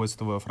 цветовое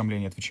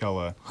оформление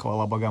отвечала,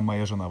 хвала богам,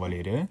 моя жена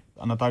Валерия.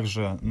 Она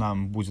также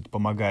нам будет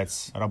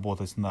помогать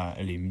работать на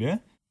лимбе.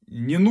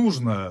 Не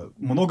нужно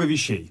много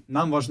вещей.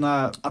 Нам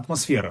важна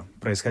атмосфера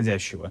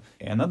происходящего.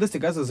 И она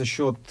достигается за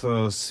счет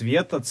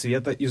света,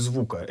 цвета и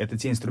звука. Это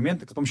те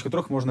инструменты, с помощью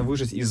которых можно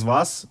выжать из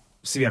вас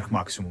сверх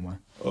максимума.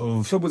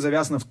 Все будет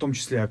завязано в том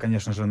числе,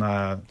 конечно же,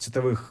 на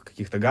цветовых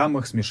каких-то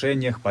гаммах,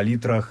 смешениях,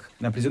 палитрах,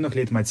 на определенных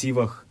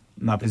лейтмотивах,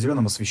 на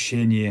определенном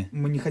освещении.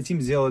 Мы не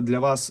хотим сделать для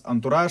вас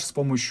антураж с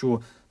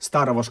помощью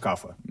старого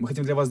шкафа. Мы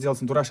хотим для вас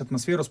сделать антураж и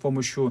атмосферу с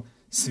помощью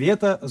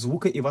света,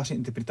 звука и вашей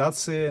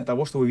интерпретации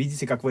того, что вы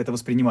видите, как вы это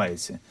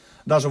воспринимаете.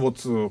 Даже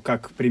вот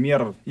как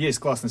пример, есть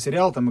классный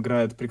сериал, там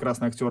играет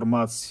прекрасный актер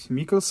Мадс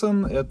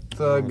Миккельсон,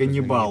 это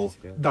 «Ганнибал».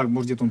 Да,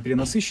 может, где-то он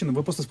перенасыщен.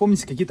 Вы просто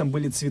вспомните, какие там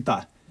были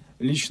цвета.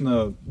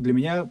 Лично для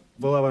меня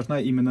была важна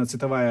именно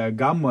цветовая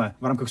гамма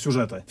в рамках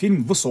сюжета.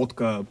 Фильм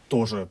 «Высотка»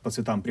 тоже по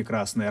цветам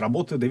прекрасная.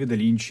 Работы Дэвида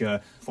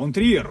Линча. Фон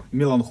Триер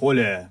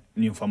 «Меланхолия»,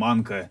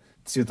 «Нимфоманка».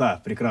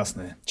 Цвета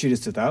прекрасные.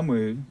 Через цвета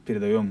мы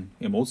передаем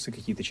эмоции,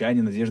 какие-то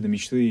чаяния, надежды,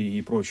 мечты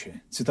и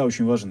прочее. Цвета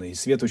очень важны, и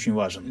свет очень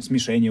важен, и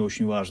смешение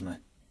очень важно.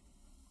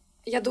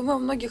 Я думаю,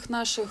 многих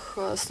наших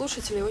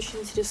слушателей очень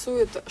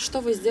интересует, что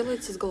вы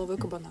сделаете с головой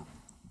кабана.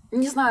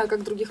 Не знаю,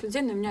 как других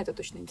людей, но меня это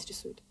точно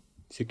интересует.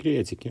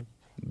 Секретики.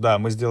 Да,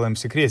 мы сделаем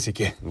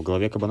секретики. В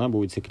голове кабана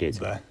будет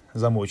секретик. Да,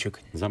 замочек.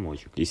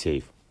 Замочек и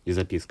сейф. И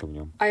записка в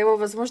нем. А его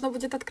возможно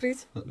будет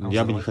открыть?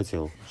 Я бы не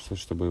хотел,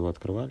 чтобы его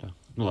открывали.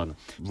 Ну ладно.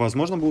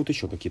 Возможно, будут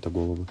еще какие-то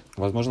головы.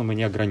 Возможно, мы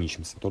не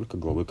ограничимся только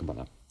головой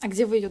кабана. А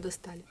где вы ее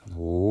достали?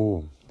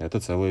 О, это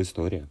целая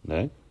история,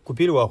 да?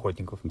 Купили у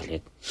охотников.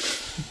 Блядь.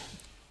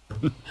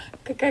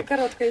 Какая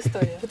короткая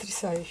история.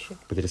 Потрясающе.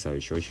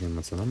 Потрясающе, очень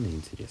эмоционально и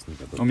интересно.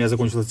 У меня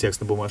закончился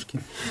текст на бумажке.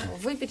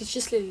 Вы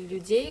перечислили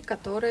людей,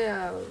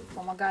 которые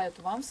помогают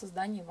вам в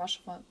создании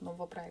вашего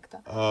нового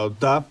проекта.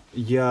 Да,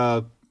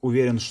 я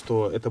уверен,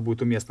 что это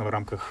будет уместно в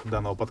рамках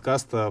данного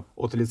подкаста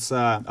от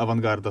лица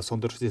авангарда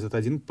Сондер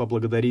 61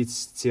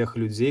 поблагодарить тех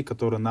людей,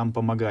 которые нам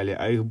помогали,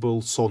 а их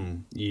был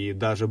сон и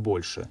даже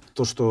больше.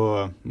 То,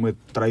 что мы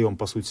троем,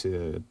 по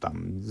сути,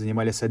 там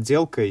занимались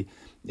отделкой,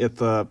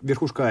 это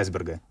верхушка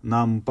айсберга.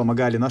 Нам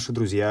помогали наши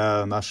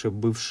друзья, наши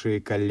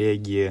бывшие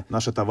коллеги,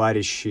 наши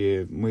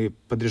товарищи. Мы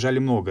подряжали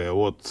многое,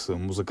 от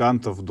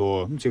музыкантов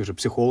до тех же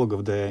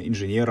психологов, до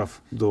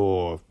инженеров,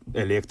 до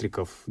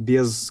электриков.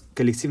 Без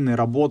коллективной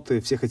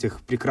работы всех этих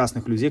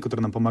прекрасных людей,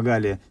 которые нам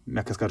помогали,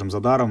 мягко скажем, за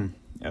даром,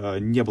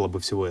 не было бы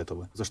всего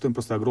этого. За что им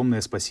просто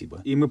огромное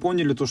спасибо. И мы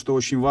поняли то, что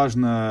очень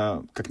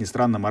важно, как ни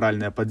странно,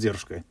 моральная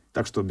поддержка.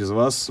 Так что без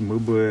вас мы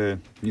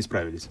бы не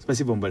справились.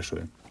 Спасибо вам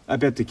большое.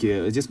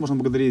 Опять-таки, здесь можно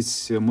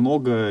благодарить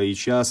много и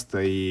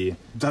часто, и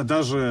да,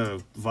 даже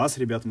вас,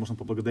 ребята, можно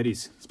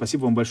поблагодарить.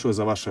 Спасибо вам большое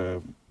за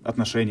ваше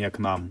отношение к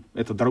нам.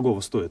 Это дорогого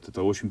стоит,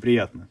 это очень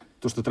приятно.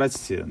 То, что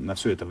тратите на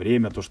все это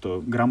время, то,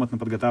 что грамотно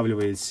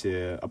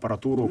подготавливаете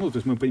аппаратуру. То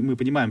есть мы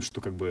понимаем,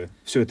 что как бы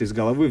все это из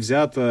головы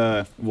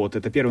взято. Вот,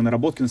 это первые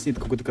наработки, у нас нет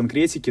какой-то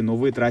конкретики, но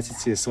вы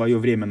тратите свое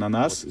время на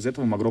нас. За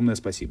это вам огромное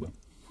спасибо.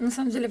 На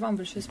самом деле вам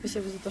большое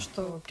спасибо за то,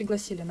 что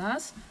пригласили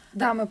нас.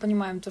 Да, мы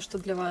понимаем то, что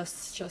для вас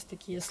сейчас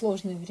такие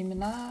сложные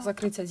времена.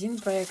 Закрыть один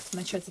проект,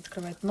 начать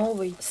открывать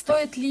новый.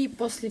 Стоит ли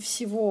после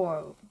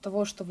всего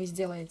того, что вы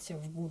сделаете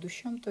в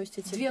будущем, то есть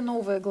эти 2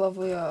 новые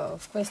главы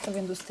в квестовой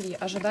индустрии,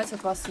 ожидать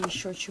от вас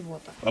еще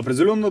чего-то?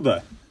 Определенно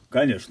да.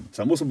 Конечно,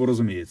 само собой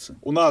разумеется.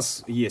 У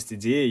нас есть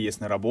идеи, есть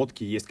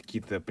наработки, есть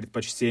какие-то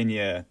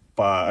предпочтения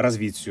по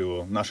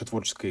развитию нашей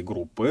творческой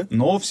группы,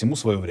 но всему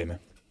свое время.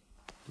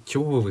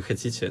 Чего вы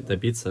хотите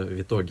добиться в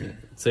итоге?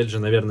 Цель же,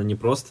 наверное, не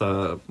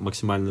просто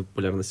максимальная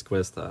популярность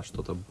квеста, а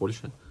что-то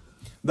больше.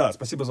 Да,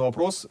 спасибо за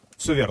вопрос.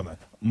 Все верно.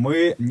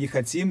 Мы не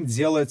хотим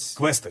делать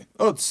квесты.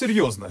 Вот,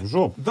 серьезно.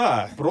 Жоп.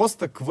 Да,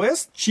 просто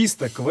квест,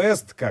 чисто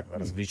квест, как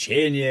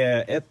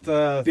развлечение,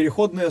 это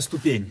переходная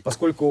ступень,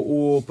 поскольку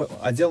у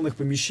отдельных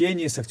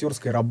помещений с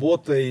актерской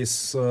работой,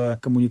 с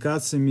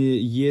коммуникациями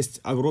есть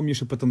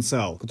огромнейший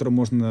потенциал, который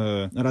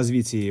можно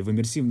развить и в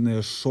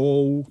иммерсивное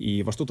шоу,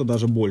 и во что-то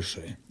даже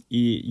большее.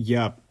 И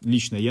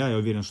лично я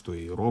уверен, что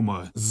и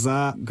Рома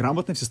за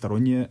грамотное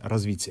всестороннее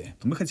развитие.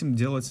 Мы хотим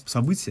делать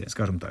события,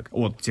 скажем так,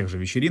 от тех же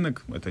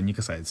вечеринок, это не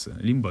касается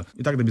Лимбо,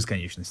 и так до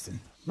бесконечности.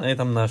 На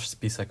этом наш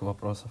список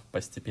вопросов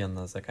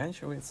постепенно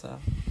заканчивается.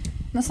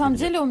 На самом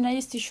деле у меня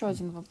есть еще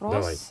один вопрос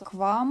Давай. к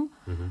вам,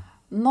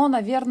 но,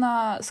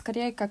 наверное,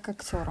 скорее как к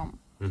актерам.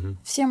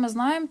 Все мы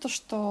знаем то,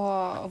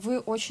 что вы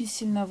очень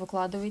сильно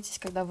выкладываетесь,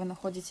 когда вы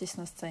находитесь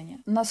на сцене.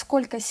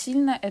 Насколько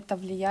сильно это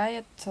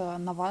влияет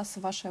на вас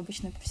в вашей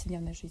обычной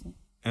повседневной жизни?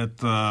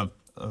 Это,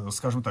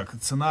 скажем так,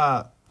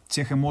 цена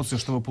тех эмоций,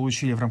 что вы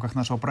получили в рамках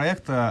нашего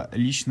проекта,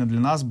 лично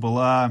для нас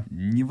была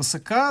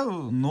невысока,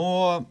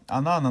 но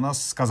она на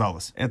нас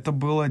сказалась. Это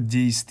было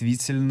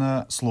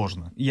действительно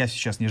сложно. Я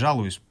сейчас не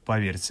жалуюсь,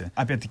 поверьте.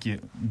 Опять-таки,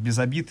 без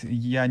обид,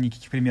 я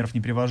никаких примеров не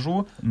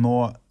привожу,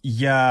 но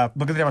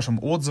благодаря вашим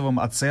отзывам,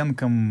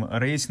 оценкам,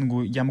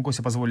 рейтингу, я могу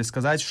себе позволить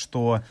сказать,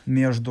 что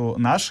между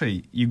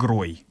нашей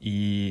игрой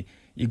и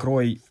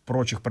игрой в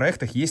прочих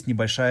проектах есть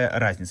небольшая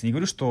разница. Не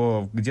говорю,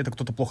 что где-то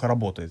кто-то плохо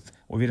работает.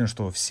 Уверен,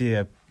 что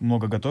все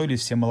много готовились,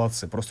 все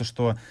молодцы. Просто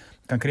что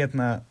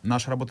конкретно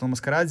наша работа на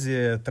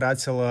 «Маскараде»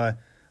 тратила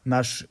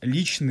наш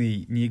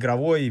личный,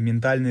 неигровой,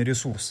 ментальный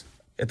ресурс.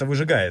 Это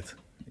выжигает.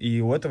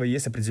 И у этого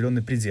есть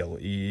определенный предел.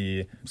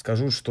 И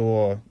скажу,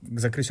 что к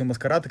закрытию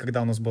 «Маскарада»,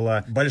 когда у нас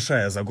была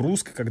большая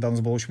загрузка, когда у нас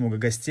было очень много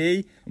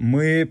гостей,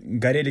 мы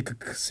горели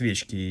как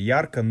свечки.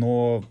 Ярко,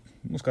 но,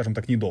 скажем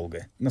так,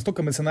 недолго.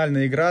 Настолько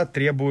эмоциональная игра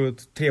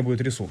требует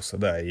ресурса,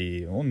 да,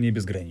 и он не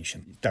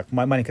безграничен. Так,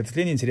 маленькое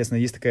ответвление интересное.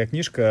 Есть такая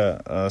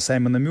книжка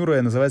Саймона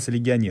Мюррея, называется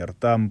 «Легионер».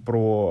 Там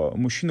про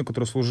мужчину,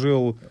 который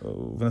служил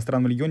в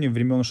иностранном легионе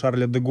времен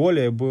Шарля де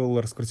Голля, был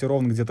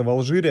расквартирован где-то в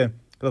Алжире,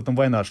 когда там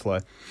война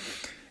шла.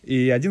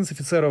 И один из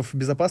офицеров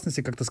безопасности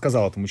как-то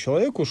сказал этому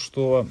человеку,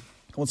 что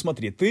вот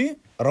смотри, ты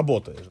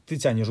работаешь, ты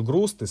тянешь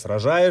груз, ты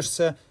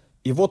сражаешься,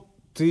 и вот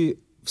ты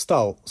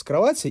встал с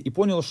кровати и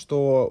понял,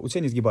 что у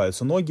тебя не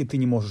сгибаются ноги, ты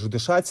не можешь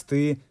дышать,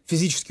 ты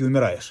физически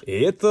умираешь. И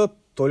это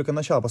только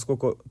начало,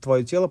 поскольку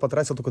твое тело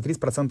потратило только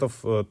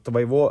 30%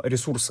 твоего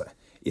ресурса.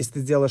 Если ты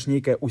сделаешь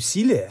некое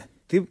усилие,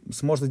 ты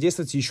сможешь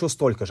действовать еще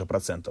столько же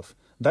процентов.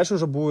 Дальше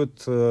уже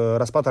будет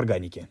распад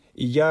органики.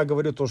 И я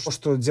говорю то,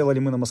 что делали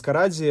мы на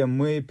 «Маскараде»,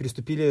 мы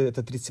переступили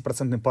этот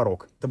 30%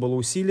 порог. Это было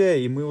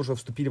усилие, и мы уже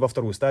вступили во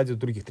вторую стадию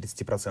других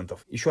 30%.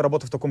 Еще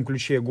работа в таком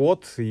ключе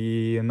год,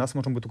 и нас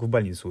можно будет только в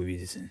больнице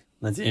увидеть.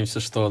 Надеемся,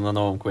 что на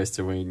новом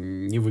квесте вы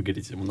не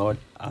выгорите в ноль,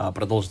 а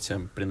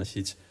продолжите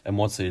приносить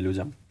эмоции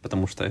людям,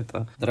 потому что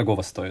это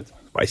дорогого стоит.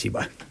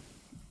 Спасибо.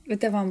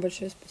 Это вам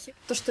большое спасибо.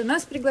 То, что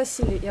нас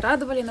пригласили и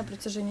радовали на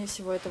протяжении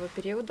всего этого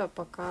периода,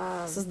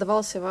 пока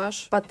создавался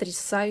ваш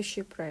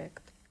потрясающий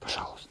проект.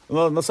 Пожалуйста.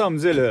 Но на самом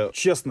деле,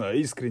 честно,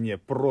 искренне,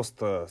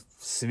 просто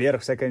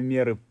сверх всякой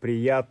меры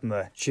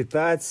приятно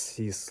читать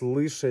и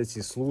слышать,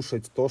 и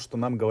слушать то, что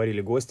нам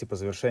говорили гости по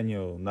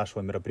завершению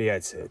нашего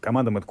мероприятия.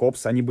 Команда Mad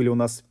Cops, они были у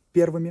нас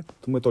первыми.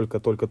 Мы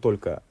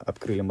только-только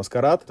открыли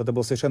 «Маскарад». Это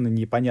был совершенно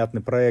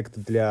непонятный проект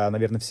для,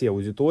 наверное, всей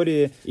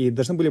аудитории. И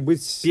должны были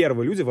быть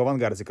первые люди в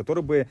авангарде,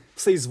 которые бы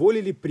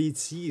соизволили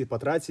прийти,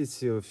 потратить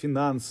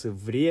финансы,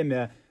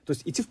 время, то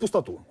есть идти в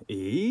пустоту.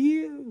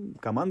 И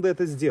команда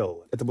это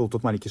сделала. Это был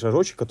тот маленький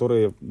шажочек,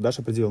 который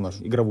дальше определил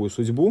нашу игровую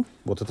судьбу.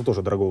 Вот это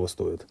тоже дорогого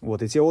стоит.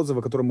 Вот и те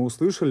отзывы, которые мы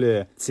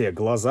услышали, те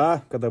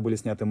глаза, когда были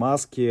сняты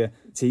маски,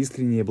 те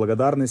искренние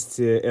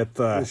благодарности,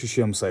 это лучше,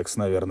 чем секс,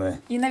 наверное.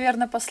 И,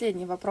 наверное,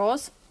 последний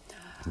вопрос.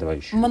 Давай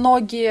еще.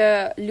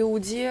 Многие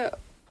люди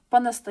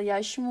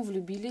по-настоящему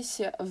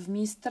влюбились в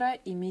мистера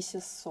и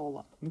миссис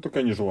Соло. Так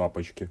они же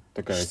лапочки.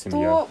 Такая Что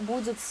семья.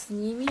 будет с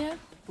ними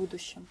в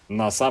будущем?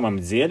 На самом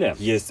деле,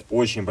 есть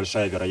очень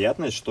большая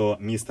вероятность, что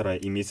мистера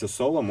и миссис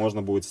Соло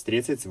можно будет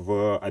встретить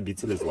в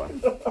 «Обители зла».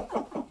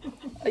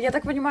 Я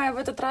так понимаю, в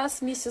этот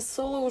раз миссис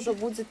Соло уже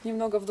будет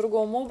немного в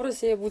другом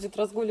образе и будет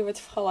разгуливать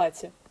в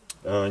халате.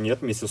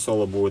 Нет, миссис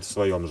Соло будет в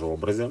своем же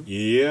образе.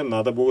 И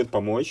надо будет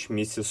помочь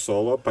миссис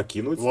Соло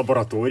покинуть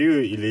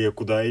лабораторию или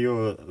куда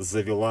ее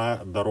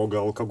завела дорога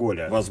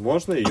алкоголя.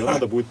 Возможно, ее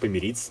надо будет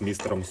помирить с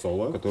мистером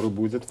Соло, который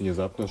будет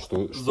внезапно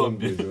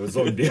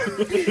зомби.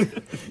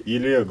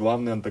 Или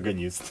главный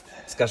антагонист.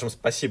 Скажем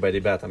спасибо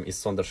ребятам из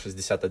Сондар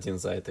 61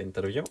 за это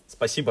интервью.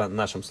 Спасибо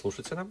нашим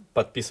слушателям.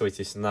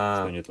 Подписывайтесь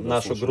на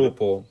нашу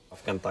группу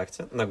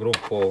ВКонтакте, на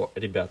группу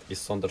ребят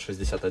из Сондар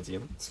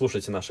 61.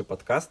 Слушайте наши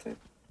подкасты.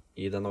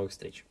 И до новых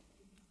встреч.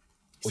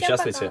 Всем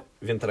Участвуйте пока.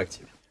 в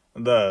интерактиве.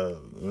 Да,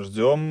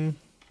 ждем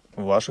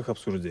ваших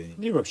обсуждений.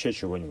 И вообще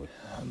чего-нибудь.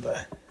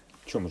 Да.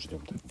 Чего мы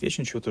ждем-то?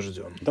 Вечно чего-то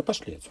ждем. Да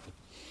пошли отсюда.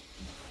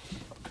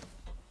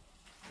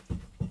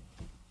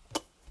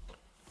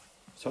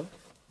 Все?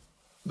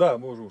 Да,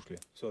 мы уже ушли.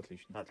 Все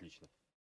отлично. Отлично.